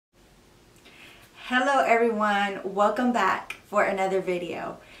Hello everyone, welcome back for another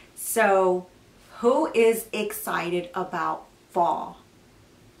video. So who is excited about fall?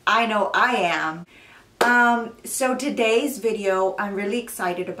 I know I am. So today's video I'm really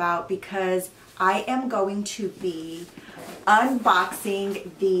excited about because I am going to be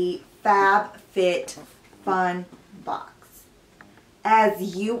unboxing the FabFitFun box.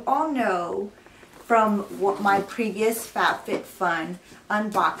 As you all know, from what my previous FabFitFun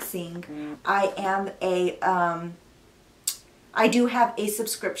unboxing, I do have a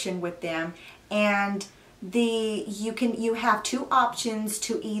subscription with them, and you have two options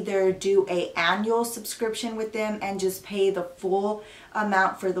to either do an annual subscription with them and just pay the full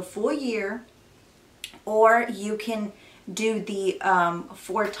amount for the full year, or you can do the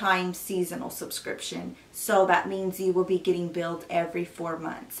 4-time seasonal subscription. So that means you will be getting billed every 4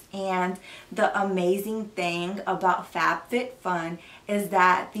 months. And the amazing thing about FabFitFun is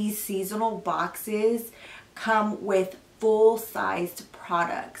that these seasonal boxes come with full-sized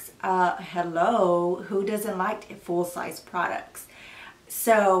products. Hello, who doesn't like full-size products?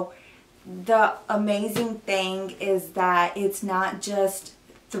 So the amazing thing is that it's not just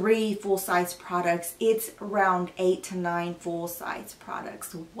 3 full-size products, it's around 8 to 9 full-size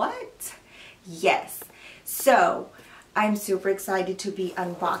products. What? Yes. So I'm super excited to be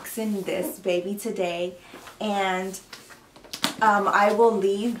unboxing this baby today, and I will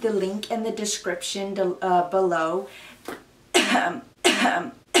leave the link in the description below.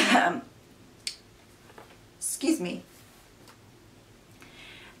 Excuse me.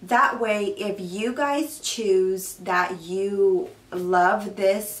 That way, if you guys choose that you love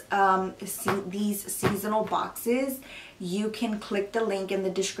this these seasonal boxes, you can click the link in the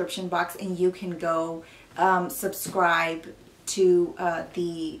description box and you can go subscribe to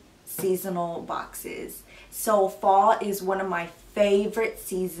the seasonal boxes. So fall is one of my favorite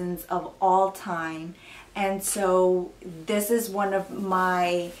seasons of all time, and so this is one of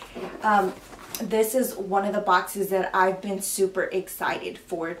my this is one of the boxes that I've been super excited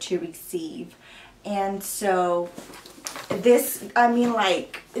for to receive. And so this, I mean,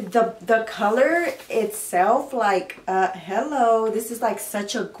 like the color itself, like hello, this is like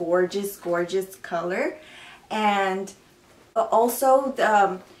such a gorgeous color. And also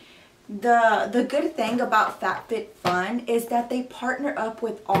the good thing about FabFitFun is that they partner up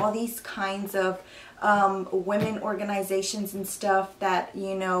with all these kinds of women organizations and stuff that,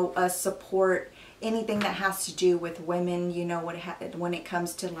 you know, support anything that has to do with women, you know, when it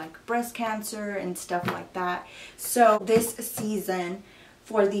comes to like breast cancer and stuff like that. So this season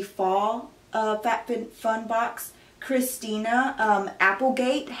for the fall FabFitFun box, Christina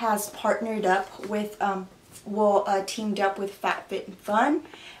Applegate has partnered up with teamed up with FabFitFun,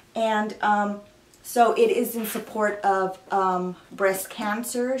 and so it is in support of breast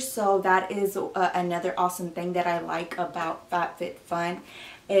cancer. So that is another awesome thing that I like about FabFitFun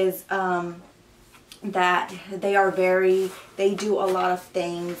is that they do a lot of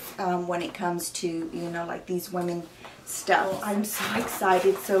things when it comes to, you know, like these women stuff. Well, I'm so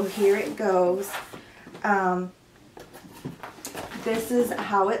excited. So here it goes. This is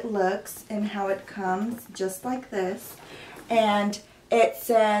how it looks and how it comes, just like this. And it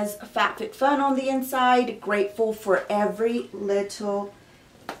says FabFitFun on the inside, grateful for every little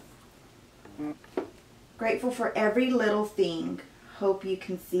thing. Hope you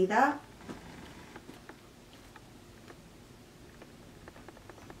can see that.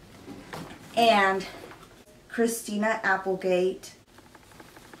 And Christina Applegate,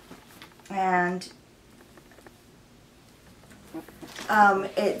 and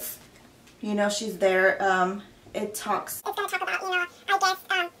it's, you know, she's there. It's going to talk about, you know, I guess,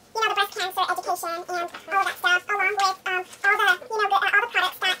 you know, the breast cancer education and all of that stuff, along with all the, you know, all the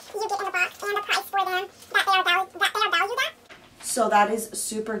products that you get in the box and the price for them, that they are valued at. So that is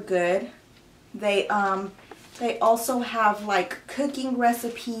super good. They also have like cooking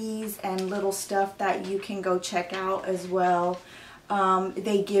recipes and little stuff that you can go check out as well.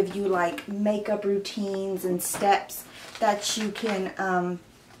 They give you like makeup routines and steps that you can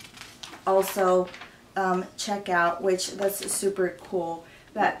also check out, which that's super cool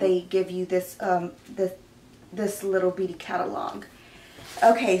that they give you this this little bitty catalog.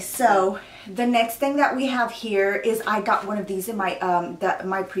 Okay, so the next thing that we have here is I got one of these in my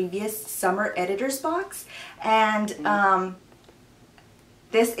my previous summer editors box, and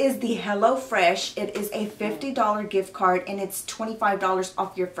this is the HelloFresh. It is a $50 gift card, and it's $25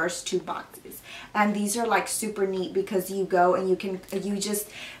 off your first 2 boxes. And these are like super neat because you go and you just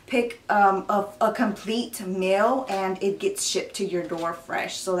pick a complete meal and it gets shipped to your door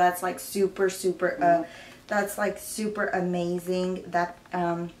fresh. So that's like super that's like super amazing that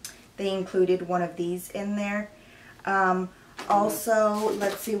they included one of these in there. Also,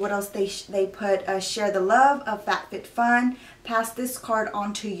 let's see what else they put. Share the love of FabFitFun. Pass this card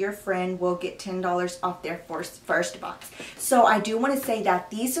on to your friend. Will get $10 off their first box. So I do want to say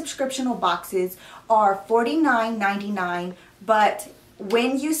that these subscriptional boxes are $49.99, but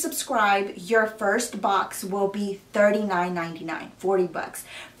when you subscribe, your first box will be $39.99, 40 bucks.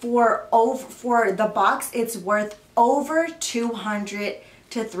 For the box, it's worth over $200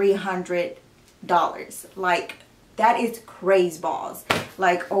 to $300. Like, that is crazy balls.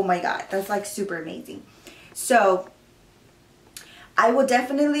 Like, oh my god, that's like super amazing. So I will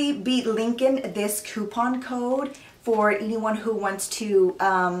definitely be linking this coupon code for anyone who wants to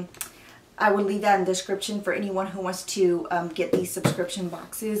I will leave that in the description for anyone who wants to get these subscription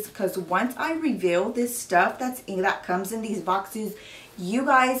boxes, because once I reveal this stuff that comes in these boxes, you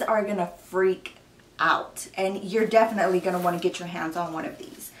guys are gonna freak out, and you're definitely gonna want to get your hands on one of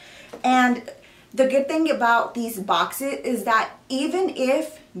these. And the good thing about these boxes is that even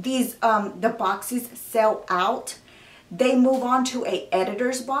if these the boxes sell out, they move on to a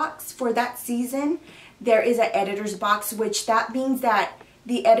editor's box for that season. There is an editor's box, which that means that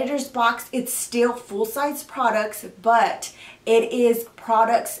the editor's box, it's still full-size products, but it is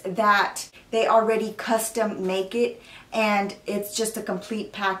products that they already custom make it, and it's just a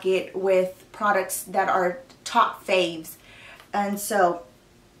complete packet with products that are top faves. And so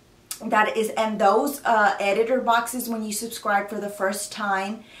that is, and those editor boxes, when you subscribe for the first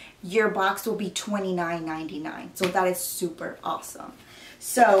time, your box will be $29.99. So that is super awesome.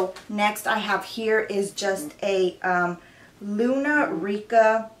 So next I have here is just a Luna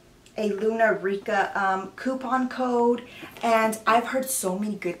Rica coupon code, and I've heard so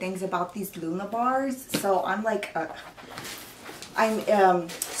many good things about these Luna bars, so I'm like I'm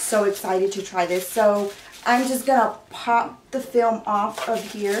so excited to try this. So I'm just gonna pop the film off of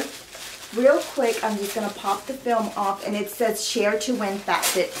here real quick. I'm just gonna pop the film off, and it says share to win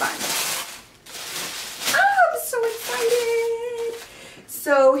FabFitFun. I'm so excited.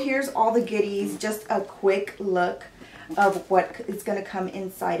 So here's all the goodies, just a quick look of what is going to come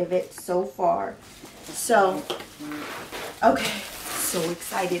inside of it so far. So, okay, so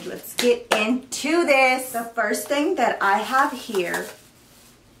excited. Let's get into this. The first thing that I have here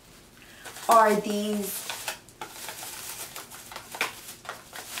are these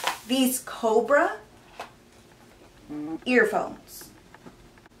Cobra earphones.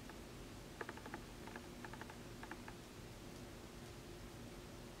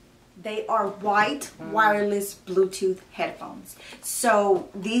 They are white wireless Bluetooth headphones. So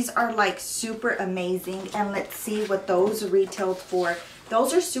these are like super amazing, and let's see what those retailed for.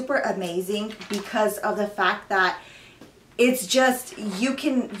 Those are super amazing because of the fact that it's just, you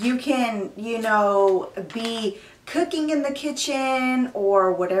can you know, be cooking in the kitchen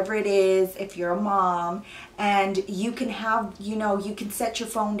or whatever it is if you're a mom, and you can have, you know, you can set your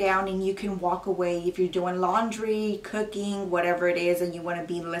phone down and you can walk away if you're doing laundry, cooking, whatever it is, and you want to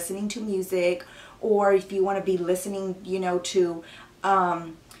be listening to music, or if you want to be listening, you know, to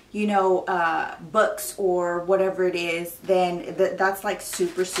books or whatever it is, then that's like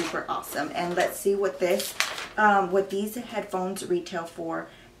super awesome. And let's see what this what these headphones retail for.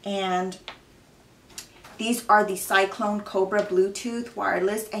 And these are the Cyclone Cobra Bluetooth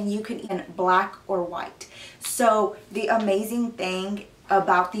wireless, and you can in black or white. So the amazing thing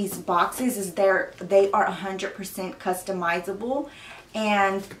about these boxes is they are 100% customizable,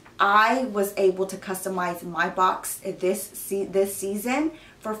 and I was able to customize my box this season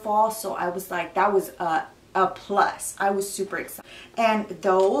for fall, so I was like, that was a plus. I was super excited. And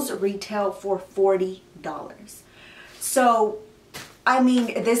those retail for $40. So I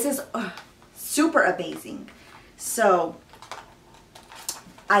mean, this is super amazing. So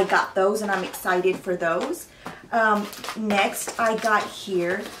I got those, and I'm excited for those. Next I got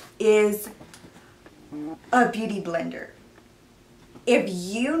here is a beauty blender. If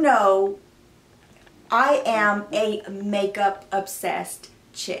you know, I am a makeup obsessed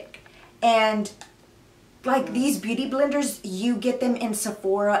chick, and like these beauty blenders, you get them in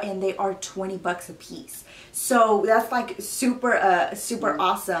Sephora and they are 20 bucks a piece. So that's like super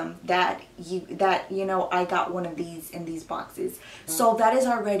awesome that you know I got one of these in these boxes. So that is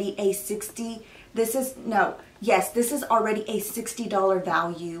already a this is already a $60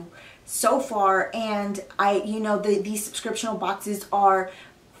 value so far. And these subscriptional boxes are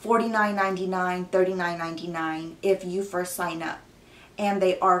 $49.99, $39.99 if you first sign up, and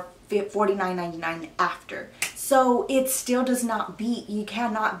they are $49.99 after. So it still does not beat, you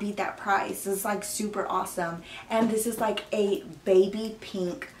cannot beat that price. It's like super awesome. And this is like a baby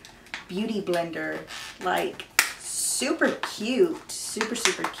pink beauty blender, like super cute. Super,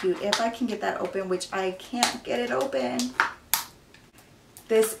 super cute. If I can get that open, which I can't get it open.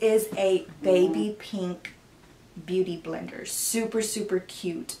 This is a baby pink beauty blender. Super, super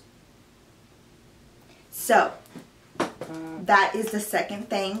cute. So, that is the second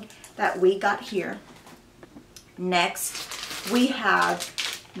thing that we got here. Next, we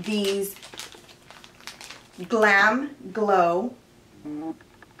have these Glam Glow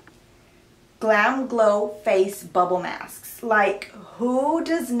face bubble masks. Like, who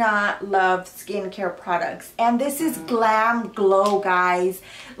does not love skincare products? And this is Glam Glow, guys.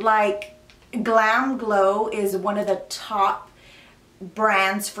 Like, Glam Glow is one of the top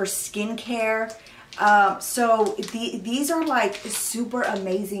brands for skincare. So these are like super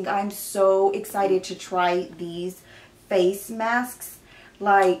amazing. I'm so excited to try these face masks.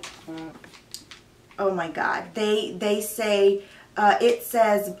 Like, oh my god, they say it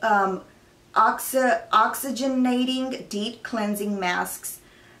says oxygenating deep cleansing masks,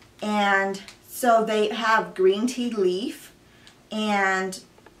 and so they have green tea leaf, and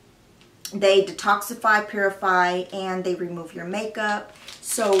they detoxify, purify, and they remove your makeup.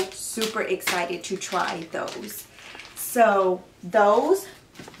 So super excited to try those. So those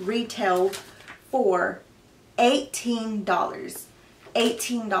retailed for $18.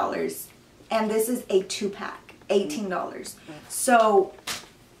 $18. And this is a 2-pack. $18. So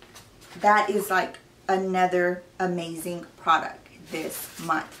that is like another amazing product this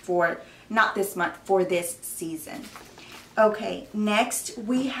month, for not this month, for this season. Okay, next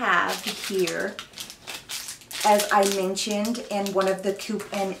we have here, as I mentioned in one of the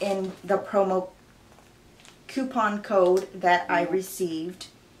in the promo coupon code that I received,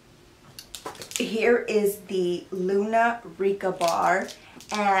 here is the Luna Rica bar,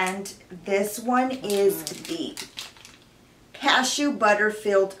 and this one is the cashew butter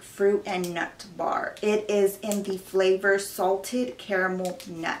filled fruit and nut bar. It is in the flavor salted caramel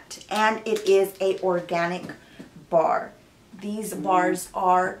nut, and it is a organic bar. These bars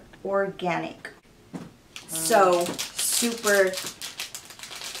are organic. So super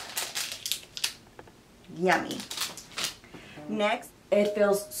yummy. Next, it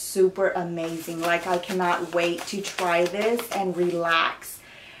feels super amazing. Like, I cannot wait to try this and relax.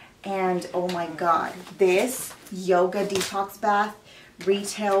 And oh my god, this yoga detox bath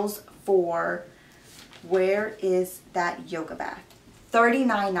retails for, where is that yoga bath?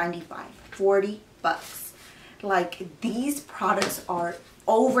 $39.95. 40 bucks. Like, these products are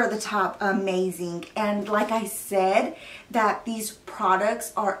over the top amazing. And like I said, that these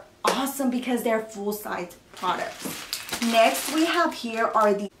products are awesome because they're full-size products. Next we have here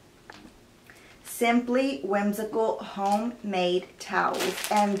are the Simply Whimsical homemade towels,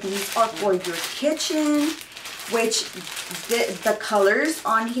 and these are for your kitchen, which the colors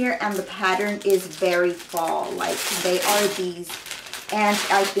on here and the pattern is very fall. Like, they are these, and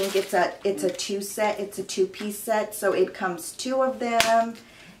I think it's a two-piece set, so it comes 2 of them.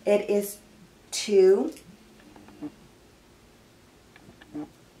 It is 2.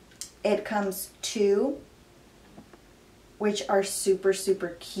 It comes 2, which are super, super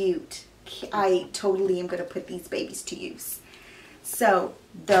cute. I totally am going to put these babies to use. So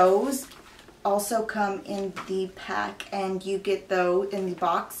those also come in the pack, and you get those in the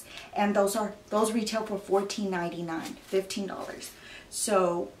box, and those retail for $14.99, $15.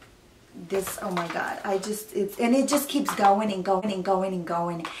 So this, oh my god, it just keeps going and going and going and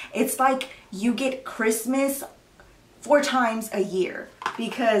going. It's like you get Christmas 4 times a year,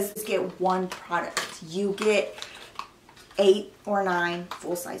 because you get one product. You get 8 or 9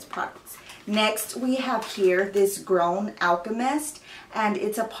 full-size products. Next we have here this Grown Alchemist, and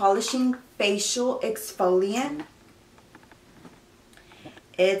it's a polishing facial exfoliant.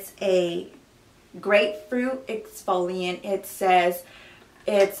 It's a grapefruit exfoliant. It says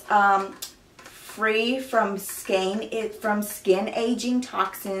it's free from skin aging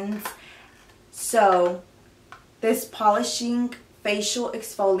toxins. So this polishing facial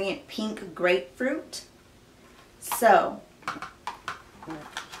exfoliant, pink grapefruit. So,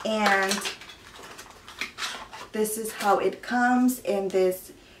 and this is how it comes in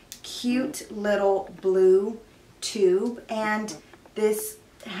this cute little blue tube. And this,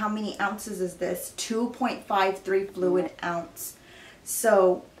 how many ounces is this? 2.53 fluid ounce.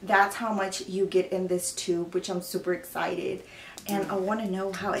 So that's how much you get in this tube, which I'm super excited. And I want to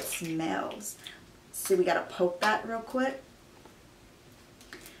know how it smells. So we got to poke that real quick.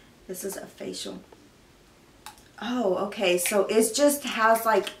 This is a facial. Oh, okay. So it just has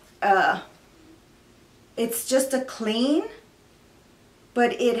like it's just a clean,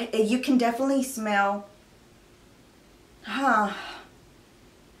 but you can definitely smell,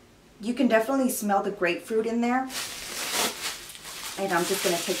 you can definitely smell the grapefruit in there. And I'm just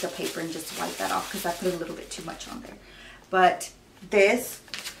going to take the paper and just wipe that off because I put a little bit too much on there. But this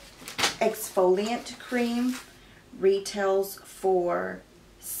exfoliant cream retails for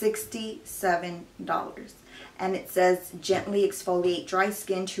 $67. And it says gently exfoliate dry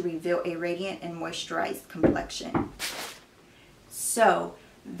skin to reveal a radiant and moisturized complexion. So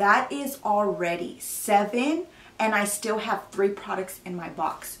that is already 7, and I still have 3 products in my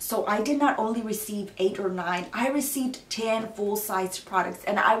box. So I did not only receive 8 or 9, I received 10 full-sized products,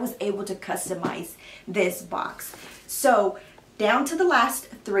 and I was able to customize this box. So down to the last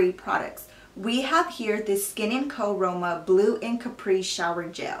 3 products. We have here this Skin & Co. Roma Blue and Capri Shower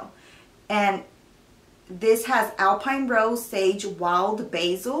Gel. And this has Alpine Rose, Sage, Wild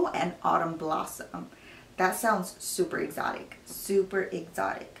Basil, and Autumn Blossom. That sounds super exotic. Super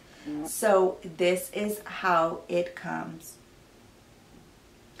exotic. So this is how it comes.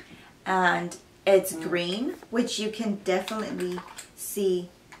 And it's green, which you can definitely see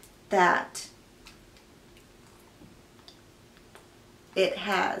that it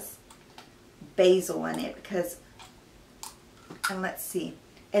has basil in it because, and let's see,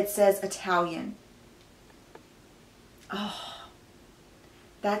 it says Italian. Oh,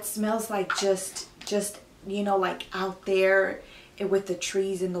 that smells like just you know, like out there with the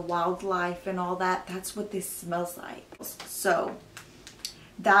trees and the wildlife and all that. That's what this smells like. So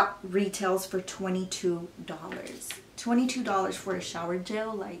that retails for $22. $22 for a shower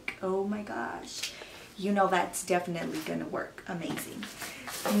gel. Like, oh my gosh, you know that's definitely gonna work amazing.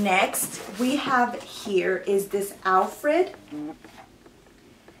 Next we have here is this Alfred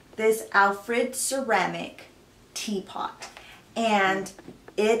ceramic teapot, and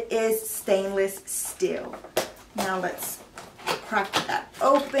it is stainless steel. Now let's crack that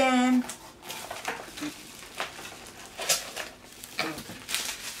open.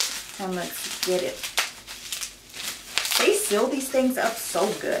 And let's get it. They seal these things up so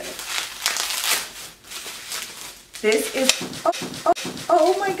good. This is,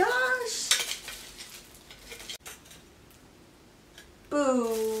 oh my gosh.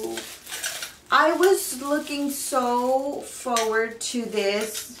 Boo. I was looking so forward to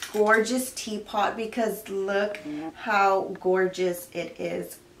this gorgeous teapot because look how gorgeous it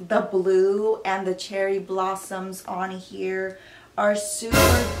is. The blue and the cherry blossoms on here are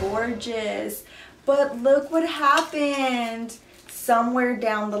super gorgeous. But look what happened. Somewhere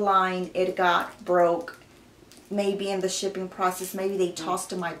down the line it got broke. Maybe in the shipping process, maybe they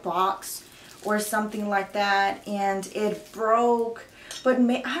tossed in my box or something like that and it broke. But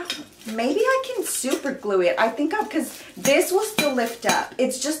maybe I can super glue it. I think because this will still lift up.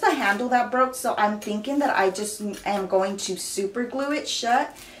 It's just the handle that broke, so I'm thinking that I just am going to super glue it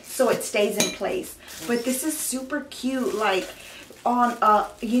shut so it stays in place. But this is super cute, like on a,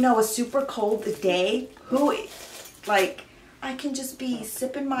 you know, a super cold day. Like, I can just be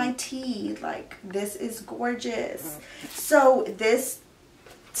sipping my tea. Like, this is gorgeous. So this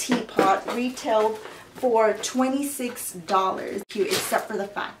teapot retailed for $26, cute, except for the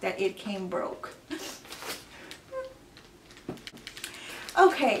fact that it came broke.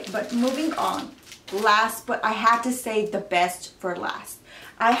 Okay, but moving on. Last, but I had to save the best for last.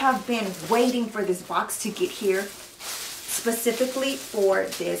 I have been waiting for this box to get here specifically for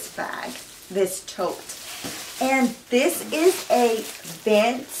this bag, this tote. And this is a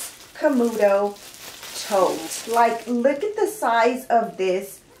Vince Camuto tote. Like, look at the size of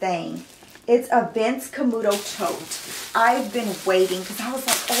this thing. It's a Vince Camuto tote. I've been waiting because I was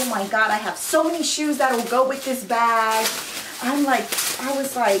like, oh my God, I have so many shoes that will go with this bag. I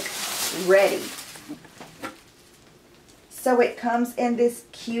was like ready. So it comes in this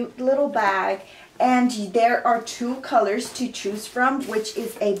cute little bag, and there are 2 colors to choose from, which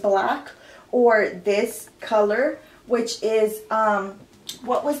is a black or this color, which is,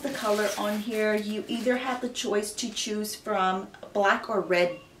 what was the color on here? You either have the choice to choose from black or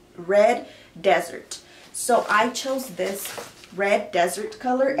red desert. So I chose this red desert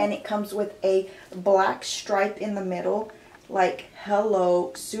color, and it comes with a black stripe in the middle. Like,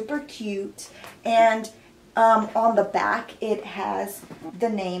 hello, super cute. And on the back it has the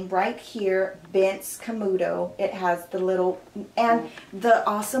name right here, Vince Camuto. It has the little, and the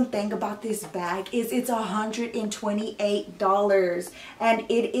awesome thing about this bag is it's $128 and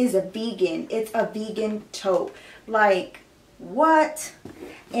it is a vegan. It's a vegan tote. Like, what?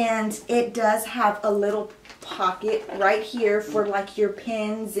 And it does have a little pocket right here for like your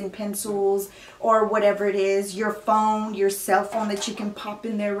pens and pencils or whatever it is, your phone, your cell phone that you can pop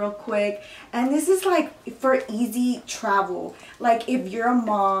in there real quick. And this is like for easy travel. Like if you're a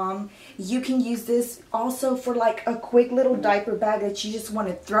mom, you can use this also for like a quick little diaper bag that you just want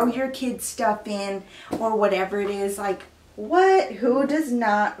to throw your kids stuff in or whatever it is. Like, What? Who does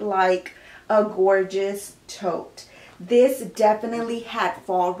not like a gorgeous tote? This definitely had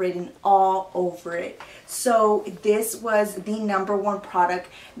fall written all over it. So this was the #1 product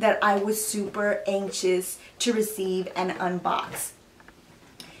that I was super anxious to receive and unbox.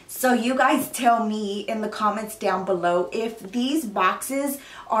 So you guys tell me in the comments down below if these boxes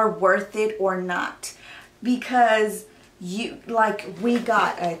are worth it or not. Because we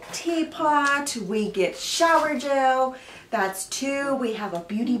got a teapot, we get shower gel, that's 2. We have a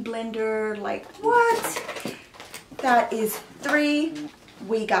beauty blender, like what? That is 3.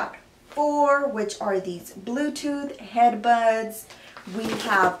 We got 4, which are these Bluetooth headbuds. We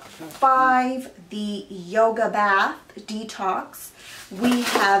have 5, the yoga bath detox. We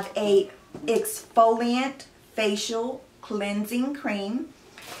have a exfoliant facial cleansing cream.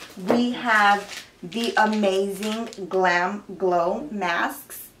 We have the amazing Glam Glow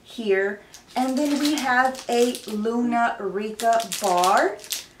masks here. And then we have a Luna Rica bar.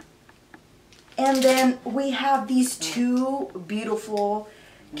 And then we have these 2 beautiful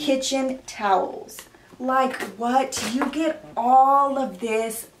kitchen towels. Like what? You get all of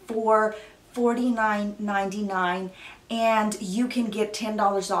this for $49.99 and you can get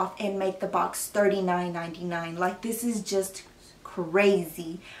 $10 off and make the box $39.99. Like this is just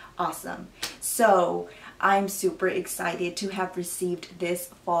crazy awesome. So I'm super excited to have received this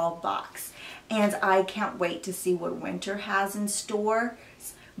fall box. And I can't wait to see what winter has in store.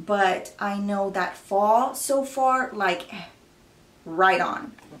 But I know that fall so far, like right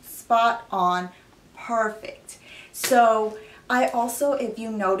on, spot on, perfect. So I also, if you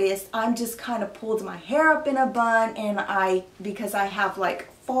notice, I'm just kind of pulled my hair up in a bun, and because I have like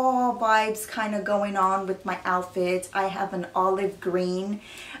fall vibes kind of going on with my outfits. I have an olive green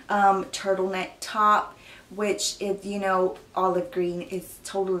turtleneck top, which, if you know, olive green is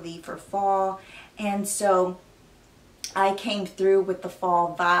totally for fall. And so I came through with the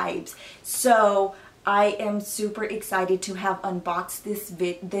fall vibes. So I am super excited to have unboxed this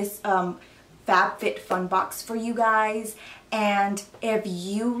FabFitFun box for you guys. And if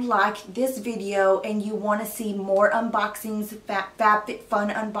you like this video and you want to see more unboxings,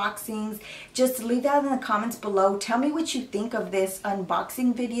 FabFitFun unboxings, just leave that in the comments below. Tell me what you think of this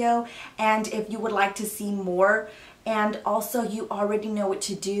unboxing video and if you would like to see more. And also, you already know what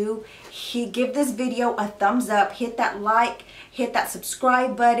to do. Give this video a thumbs up, hit that like, hit that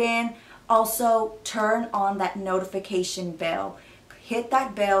subscribe button. Also, turn on that notification bell. Hit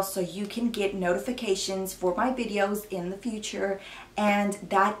that bell so you can get notifications for my videos in the future. And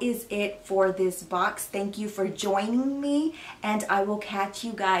that is it for this box. Thank you for joining me, and I will catch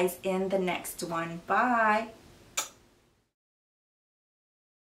you guys in the next one. Bye.